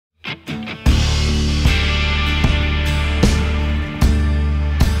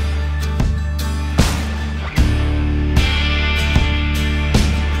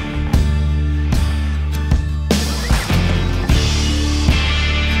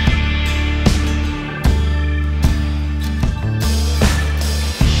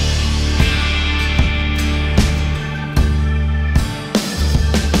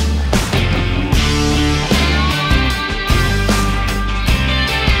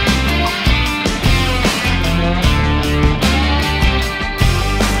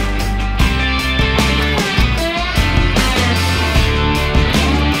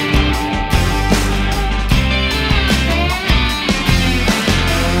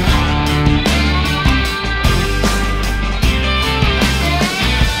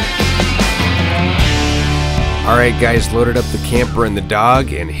Alright guys, loaded up the camper and the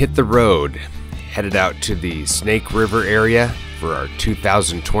dog and hit the road. Headed out to the Snake River area for our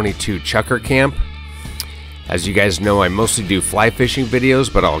 2022 Chukar camp. As you guys know, I mostly do fly fishing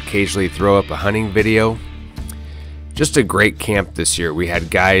videos, but I'll occasionally throw up a hunting video. Just a great camp this year. We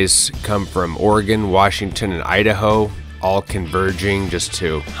had guys come from Oregon, Washington, and Idaho, all converging just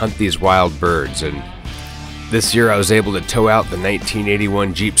to hunt these wild birds. And this year I was able to tow out the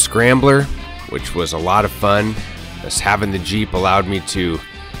 1981 Jeep Scrambler, which was a lot of fun. Just having the Jeep allowed me to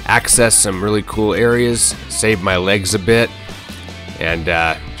access some really cool areas, save my legs a bit, and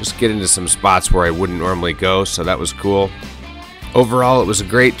just get into some spots where I wouldn't normally go, so that was cool. Overall, it was a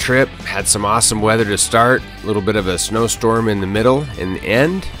great trip. Had some awesome weather to start, a little bit of a snowstorm in the middle and the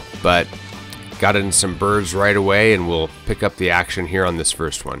end, but got in some birds right away, and we'll pick up the action here on this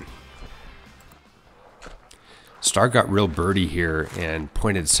first one. Star got real birdie here and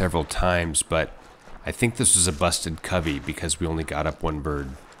pointed several times, but I think this was a busted covey because we only got up one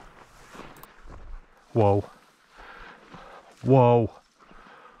bird. Whoa. Whoa.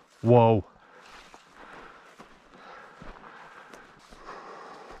 Whoa.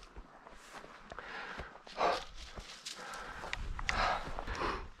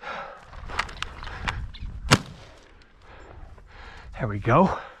 There we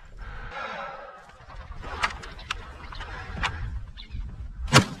go.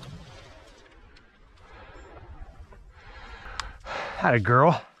 Had a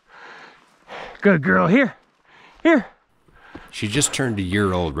girl. Good girl. Here. Here. She just turned a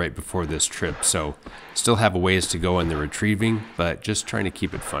year old right before this trip, so still have a ways to go in the retrieving, but just trying to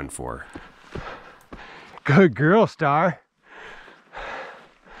keep it fun for her. Good girl, Star.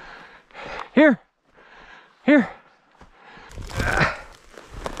 Here. Here.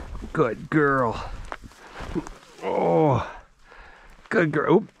 Good girl. Oh. Good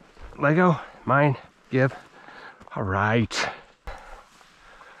girl. Oop. Lego. Mine. Give. All right.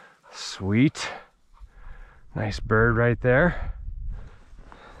 Sweet. Nice bird right there.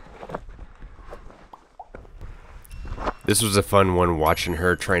 This was a fun one, watching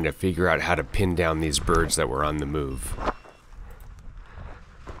her trying to figure out how to pin down these birds that were on the move.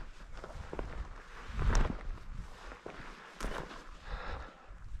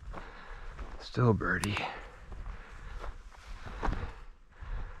 Still a birdie.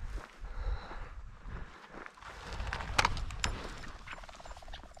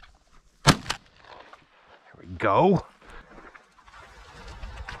 Go.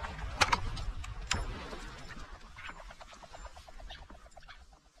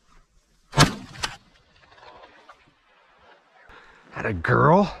 Had a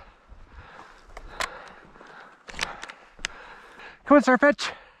girl. Come on,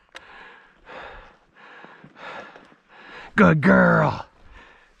 Starfetch. Good girl.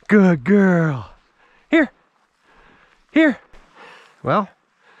 Good girl. Here. Here. Well,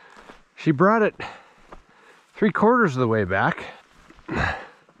 she brought it 3/4 of the way back.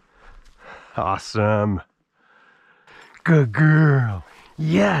 Awesome. Good girl.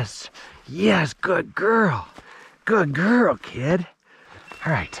 Yes. Yes, good girl. Good girl, kid.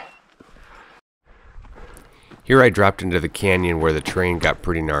 All right. Here I dropped into the canyon where the terrain got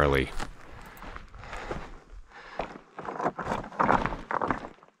pretty gnarly.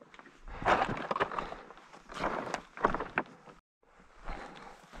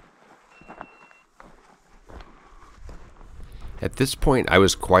 At this point, I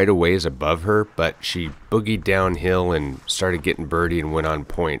was quite a ways above her, but she boogied downhill and started getting birdie and went on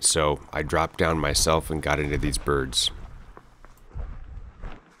point, so I dropped down myself and got into these birds.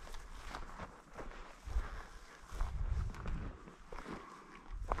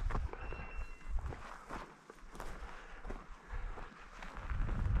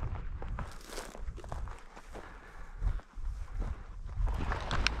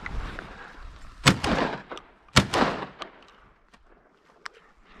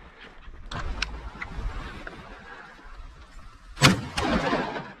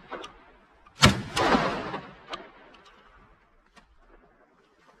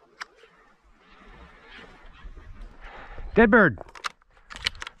 Dead bird.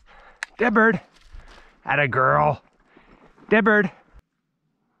 Dead bird. Atta girl. Dead bird.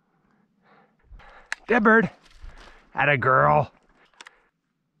 Dead bird. Atta girl.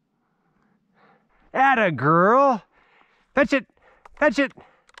 Atta girl. Fetch it. Fetch it.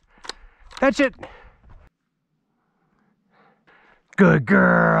 Fetch it. Good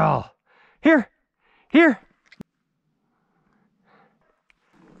girl. Here. Here.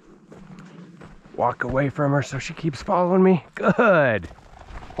 Walk away from her so she keeps following me. Good.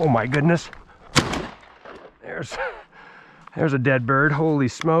 Oh my goodness. There's a dead bird. Holy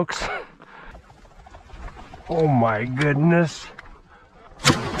smokes. Oh my goodness.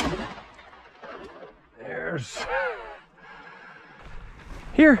 There's...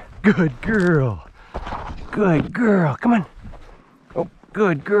 Here. Good girl. Good girl. Come on. Oh,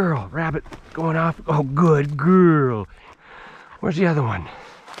 good girl. Rabbit going off. Oh, good girl. Where's the other one?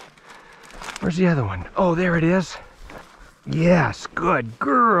 Where's the other one? Oh, there it is. Yes, good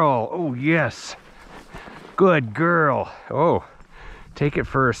girl. Oh, yes. Good girl. Oh, take it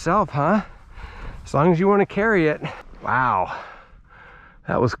for herself, huh? As long as you want to carry it. Wow.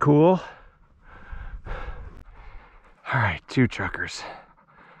 That was cool. All right, 2 chukars.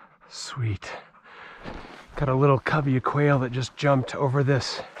 Sweet. Got a little covey of quail that just jumped over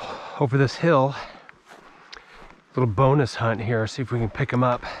this hill. Little bonus hunt here. See if we can pick them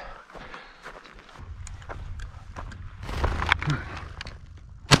up.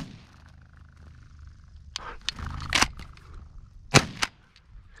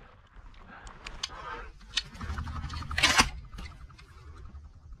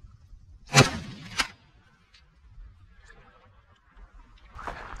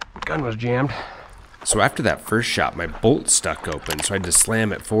 Gun was jammed. So after that first shot, my bolt stuck open, so I had to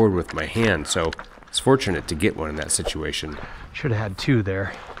slam it forward with my hand. So it's fortunate to get one in that situation. Should have had 2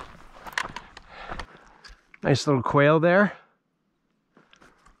 there. Nice little quail there.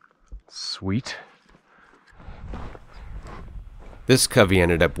 Sweet. This covey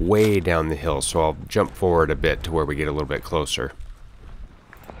ended up way down the hill, so I'll jump forward a bit to where we get a little bit closer.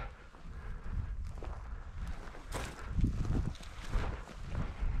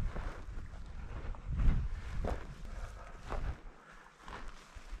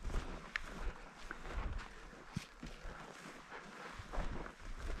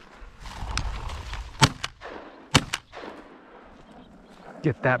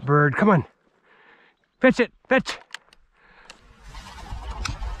 Get that bird. Come on. Fetch it. Fetch.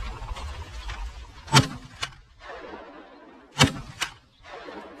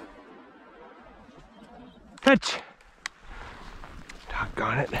 Fetch.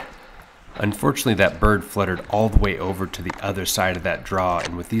 Doggone it. Unfortunately, that bird fluttered all the way over to the other side of that draw,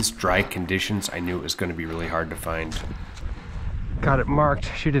 and with these dry conditions, I knew it was going to be really hard to find. Got it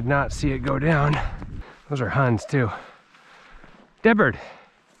marked. She did not see it go down. Those are Huns too. Dead bird.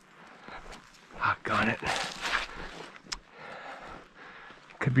 Doggone it.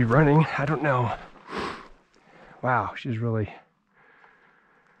 Could be running. I don't know. Wow, she's really...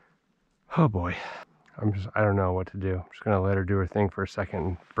 Oh boy. I don't know what to do. I'm just gonna let her do her thing for a second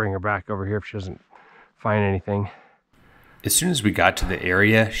and bring her back over here if she doesn't find anything. As soon as we got to the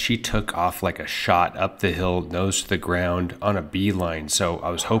area, she took off like a shot up the hill, nose to the ground, on a beeline. So I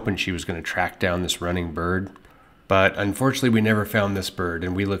was hoping she was gonna track down this running bird. But unfortunately, we never found this bird,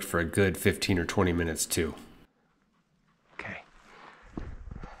 and we looked for a good 15 or 20 minutes too. Okay.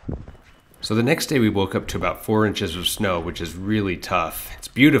 So the next day we woke up to about 4 inches of snow, which is really tough. It's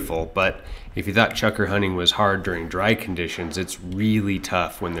beautiful, but if you thought chukar hunting was hard during dry conditions, it's really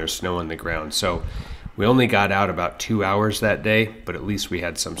tough when there's snow on the ground. So we only got out about 2 hours that day, but at least we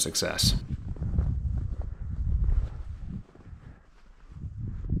had some success.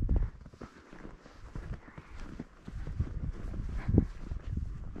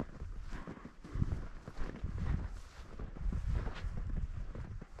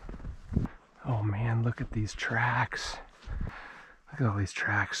 Oh man, look at these tracks. Look at all these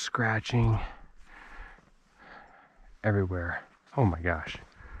tracks scratching everywhere. Oh my gosh.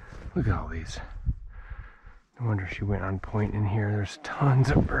 Look at all these. No wonder she went on point in here. There's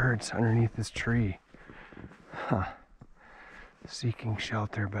tons of birds underneath this tree. Huh. Seeking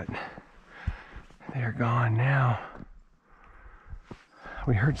shelter, but they're gone now.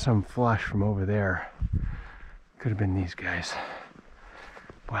 We heard some flush from over there. Could have been these guys.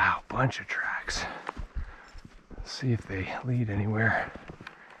 Wow, bunch of tracks. Let's see if they lead anywhere.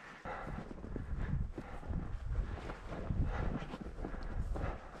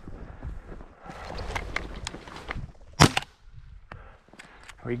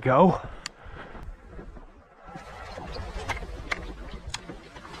 Here we go.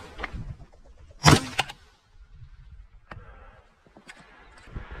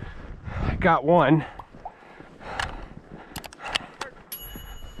 I got one.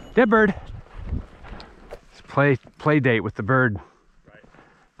 Dead bird. It's play date with the bird. Right.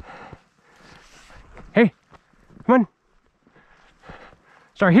 Hey, come on.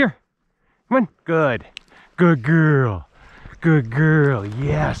 Start here. Come on. Good. Good girl. Good girl.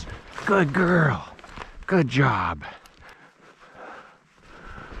 Yes. Good girl. Good job.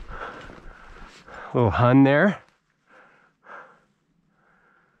 Little Hun there.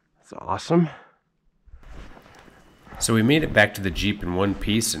 That's awesome. So we made it back to the Jeep in one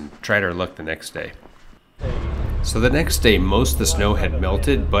piece and tried our luck the next day. So the next day, most of the snow had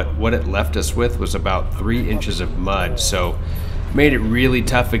melted, but what it left us with was about 3 inches of mud. So made it really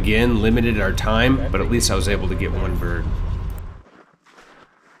tough again, limited our time, but at least I was able to get one bird.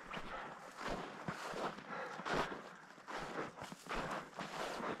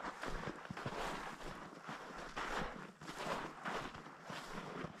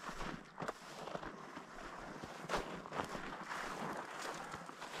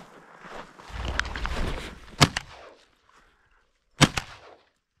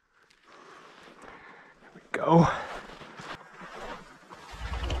 Go.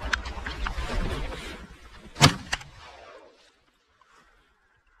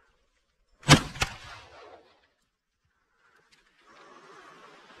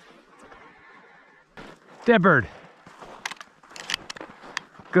 Dead bird.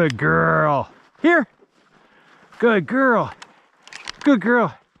 Good girl. Here. Good girl. Good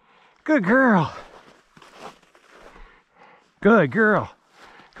girl. Good girl. Good girl.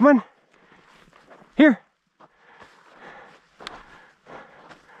 Come on. Here.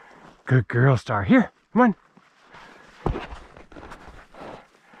 Good girl, Star. Here, come on.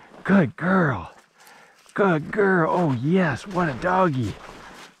 Good girl. Good girl. Oh, yes. What a doggy.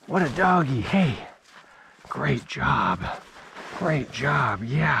 What a doggy. Hey, great job. Great job.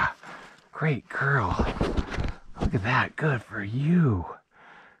 Yeah. Great girl. Look at that. Good for you.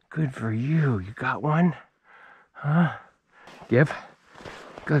 Good for you. You got one? Huh? Give.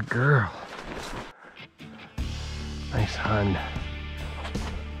 Good girl. Nice hun.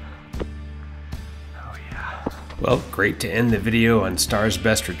 Well, great to end the video on Star's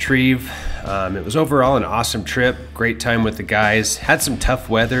best retrieve. It was overall an awesome trip, great time with the guys. Had some tough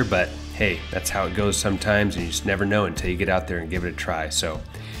weather, but hey, that's how it goes sometimes, and you just never know until you get out there and give it a try. So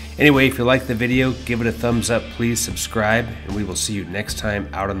anyway, if you like the video, give it a thumbs up, please subscribe, and we will see you next time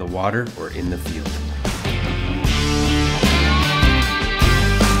out on the water or in the field.